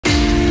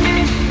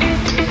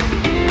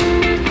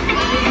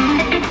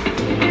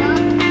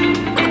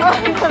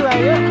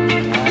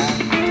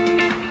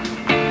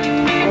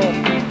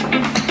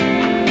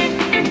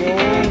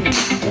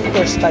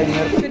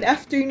timer. Good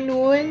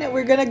afternoon.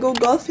 We're gonna go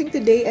golfing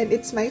today and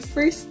it's my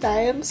first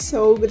time,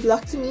 so good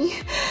luck to me.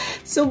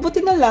 So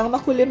buti na lang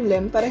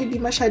makulimlim para hindi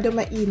masyado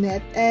mainit.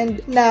 And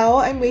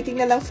now, I'm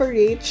waiting na lang for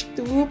Rach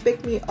to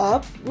pick me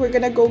up. We're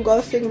gonna go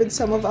golfing with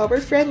some of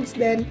our friends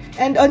then.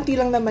 And onti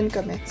lang naman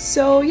kami.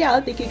 So yeah,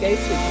 I'll take you guys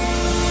with me.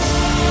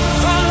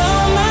 Follow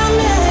my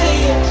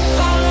name.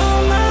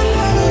 Follow my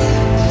name.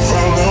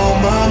 Follow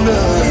my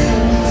name.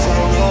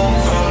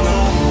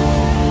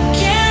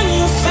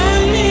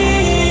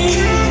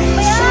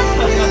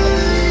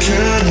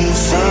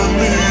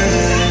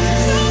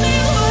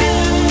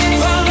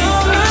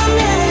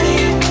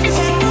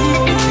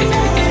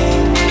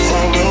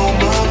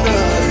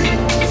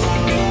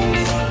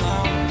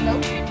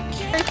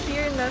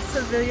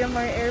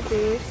 Air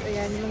base.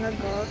 Ayan, yung mga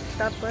golf.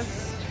 Tapos,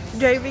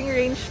 driving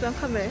range lang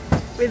kami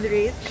with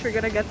Rach. We're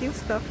gonna get yung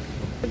stuff.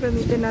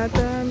 Gamitin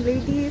natin,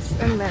 ladies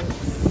and men.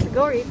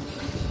 Go, Rach!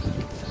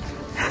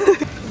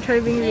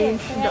 Driving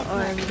range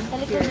doon.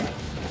 Here.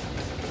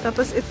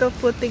 Tapos, ito,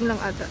 footing lang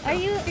ata. Are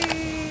you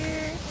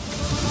here?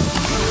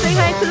 Say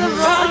hi to the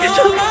vlog!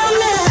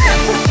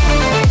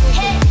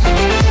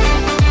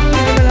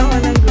 Hindi na lang ako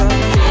ng vlog.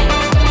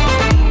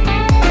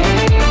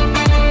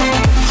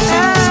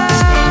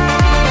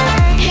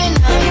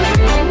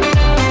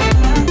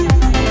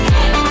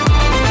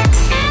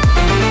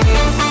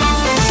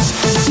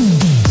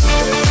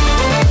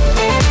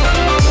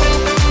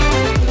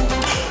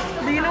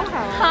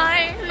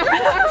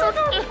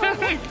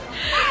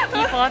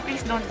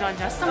 Please don't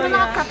judge us. Sama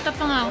naka-crop top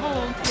pa nga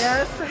ako.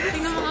 Yes.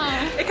 Tingnan mo nga.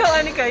 Ikaw,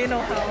 Ericka, you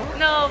know how?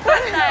 No,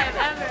 first time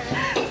ever.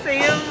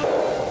 Same.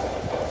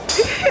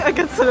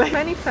 Agad sila.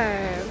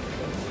 25.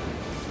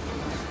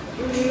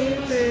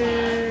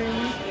 Amazing.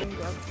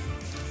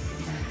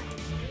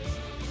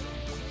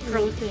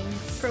 Pro things.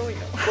 Pro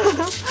yun.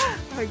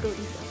 I go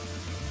isa.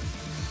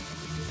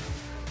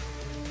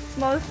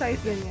 Small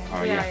size din yan.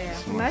 Oh, yeah.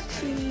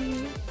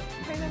 Matchy.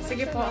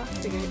 Sige po.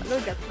 Sige,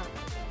 load that ha.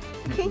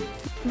 Okay.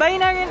 Buy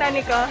na rin,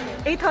 Ericka.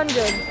 800.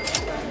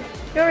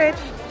 You're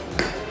rich.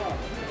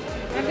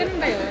 Ah, ganun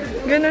ba yun?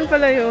 Ganun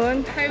pala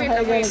yun. Okay,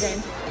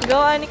 Go,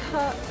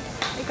 Ericka.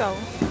 Ikaw.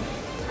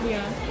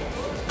 Yeah.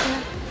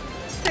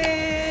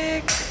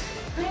 6.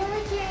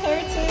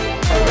 30.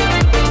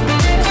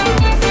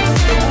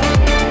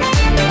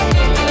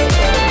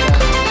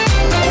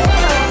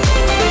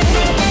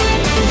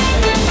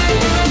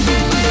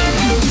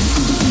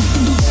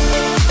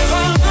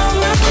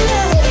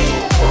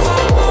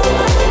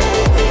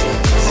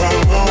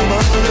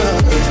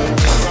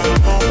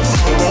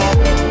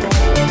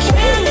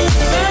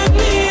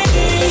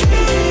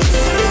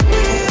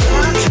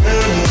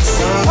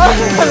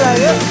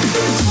 Malayo.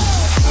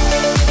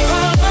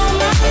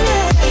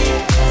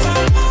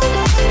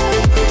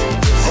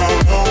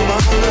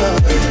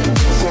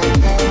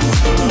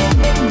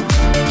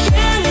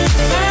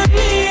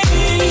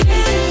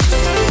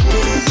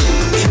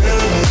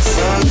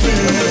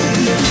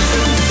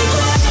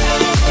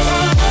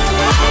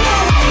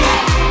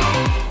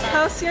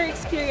 How's your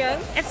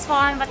experience? It's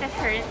fun, but it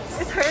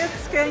hurts. It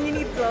hurts kaya you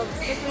need gloves.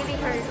 It really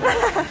hurts.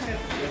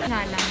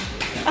 Nalang.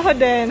 Ako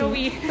din.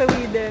 Sawi.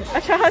 Sawi din.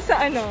 At saka sa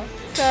ano?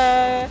 Sa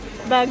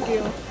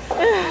Baguio.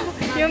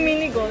 Yung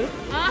mini golf.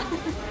 Ah,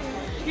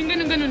 yung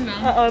ganun-ganun lang?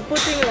 Oo,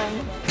 puting lang.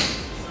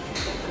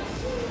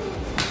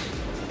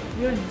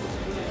 Yun.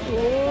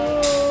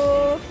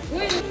 Oh.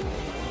 Uy!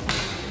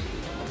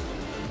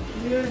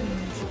 Yun.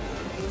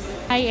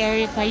 Hi,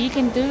 Ericka. You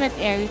can do it,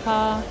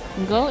 Ericka.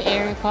 Go,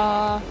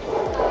 Ericka.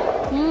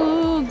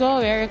 Ooh,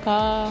 go,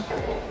 Ericka.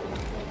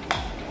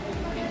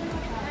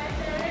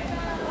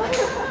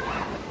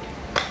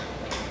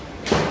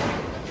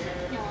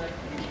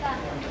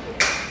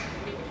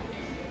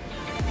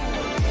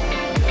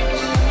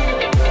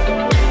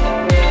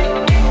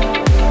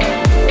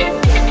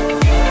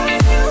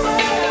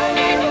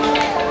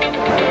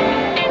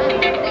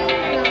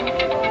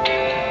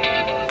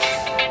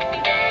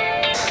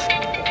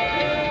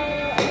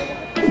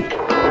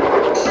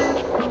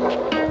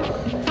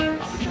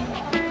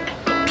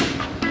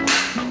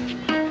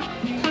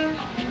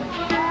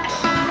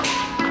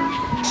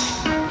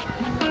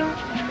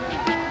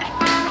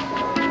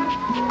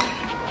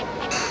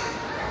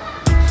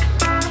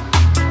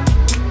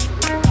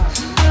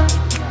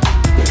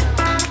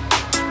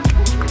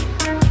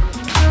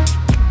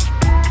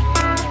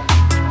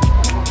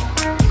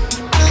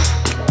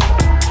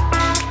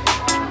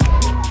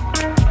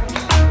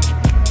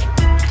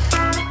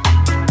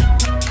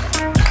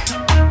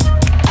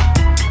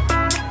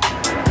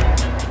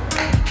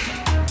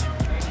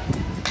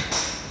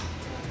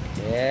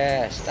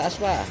 Taas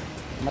ba?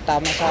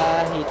 Matama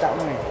sa hita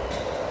mo eh.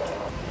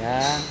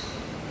 Yan.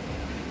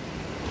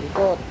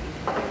 Ikot.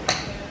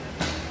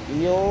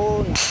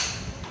 Yun.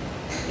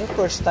 Yung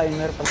first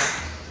timer pala.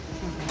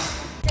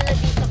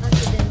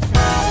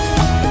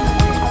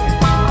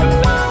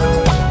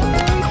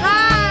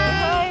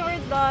 Hi! We're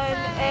done.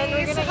 And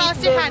we're gonna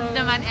How's your hand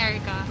naman,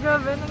 Ericka?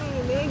 Grabe,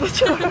 nanginginig.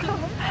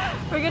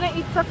 We're gonna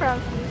eat sa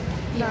Francis.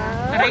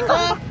 Aray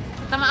ko!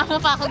 Tamaan mo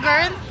pa ako,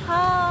 girl!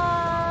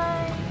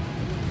 Hi!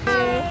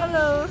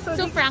 Hello.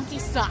 So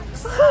Frankie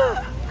sucks.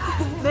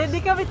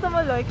 Hindi kami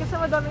tumuloy kasi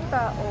madaming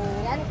tao.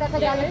 Yan,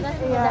 nagtatagalog na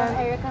si Madam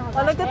Ericka Javate.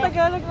 Oh,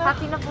 nagtatagalog na.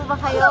 Happy na po ba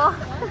kayo?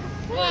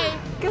 Why?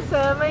 Kasi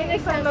may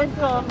isang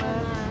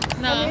nag-comment.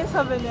 No. Ano yung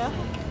sabi niya?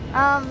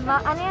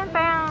 Ano yan,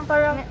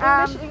 parang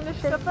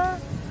English ka pa?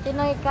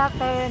 Pinoy ka,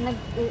 pero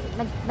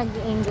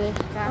nag-English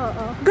ka.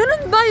 Oo.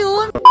 Ganun ba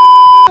yun?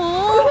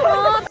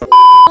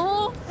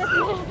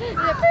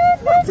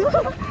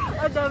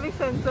 Daming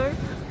sensor.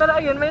 Pero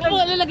ayun, may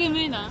Oo, lalagay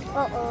mo yun ah.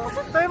 Oo.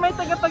 Pero may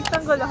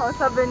tagapagtanggol ako,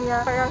 sabi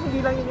niya, parang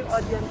hindi lang yun yung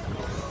audience.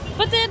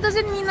 But it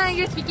doesn't mean na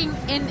you're speaking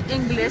in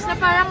English, na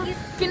parang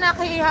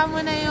kinakahiya mo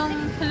na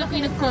yung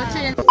Filipino culture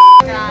and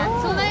that.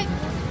 So like,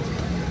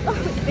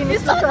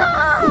 Inis na siya.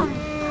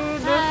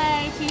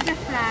 hi, change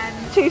of plans.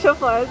 Change of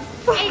plans.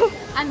 Eh,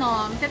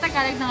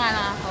 tatagalag na nga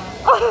lang ako.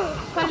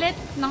 Palit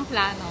ng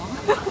plano.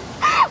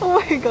 Oh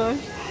my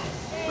gosh.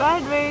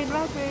 Bad word.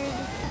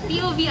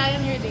 POV, I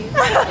am your date.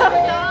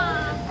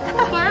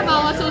 Para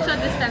bawa social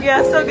distance.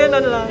 Yeah, so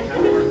ganun lang.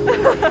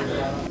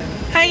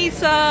 Hi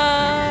Isa!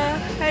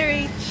 Hi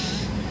Rach!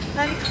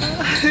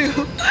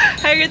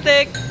 Hi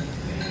Ritik!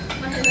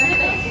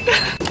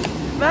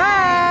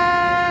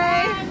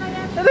 Bye!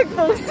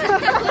 Nag-post!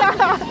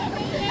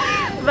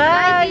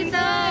 Bye!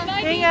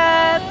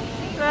 Ingat!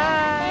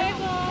 Bye!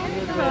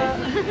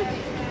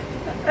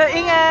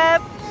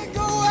 Ingat!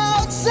 Go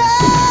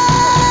outside.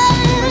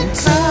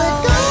 So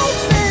go,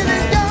 baby,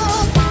 go.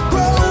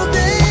 Grow,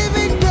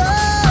 baby,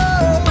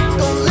 grow.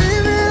 Don't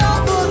leave it all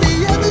for the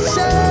other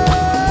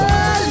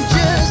side.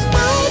 Just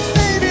move,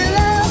 baby,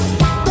 love.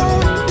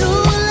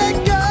 Don't let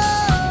go.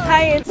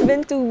 Hi, it's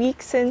been 2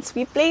 weeks since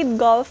we played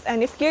golf,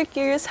 and if you're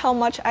curious how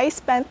much I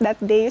spent that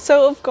day,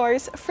 so of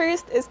course,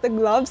 first is the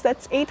gloves,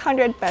 that's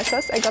 800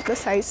 pesos. I got the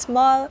size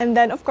small. And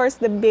then of course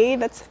the bay,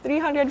 that's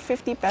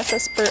 350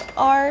 pesos per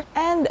hour.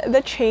 And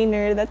the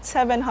trainer, that's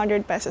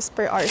 700 pesos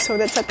per hour. So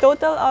that's a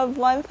total of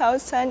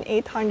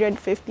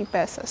 1,850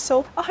 pesos.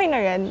 So okay na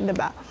rin,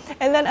 diba?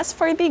 And then as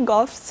for the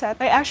golf set,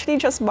 I actually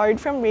just borrowed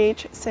from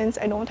Rach since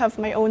I don't have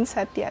my own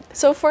set yet.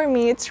 So for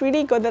me, it's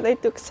really good that I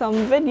took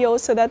some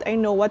videos so that I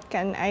know what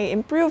can I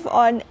improve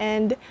on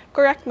and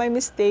correct my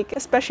mistake,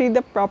 especially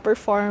the proper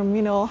form,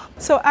 you know.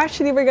 So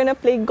actually, we're gonna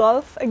play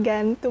golf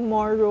again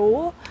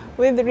tomorrow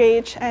with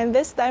Rach, and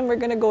this time we're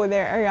gonna go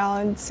there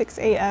around 6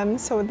 a.m.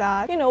 so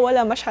that, you know,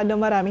 wala masyado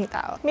maraming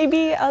tao.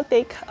 Maybe I'll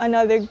take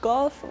another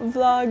golf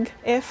vlog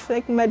if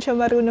like medyo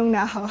marunong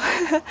na ako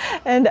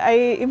and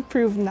I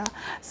improve na.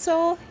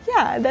 So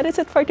yeah, that is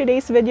it for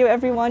today's video,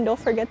 everyone. Don't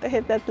forget to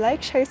hit that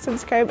like, share,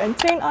 subscribe, and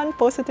turn on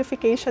post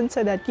notifications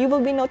so that you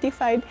will be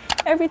notified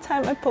every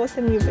time I post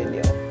a new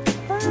video.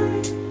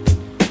 Bye!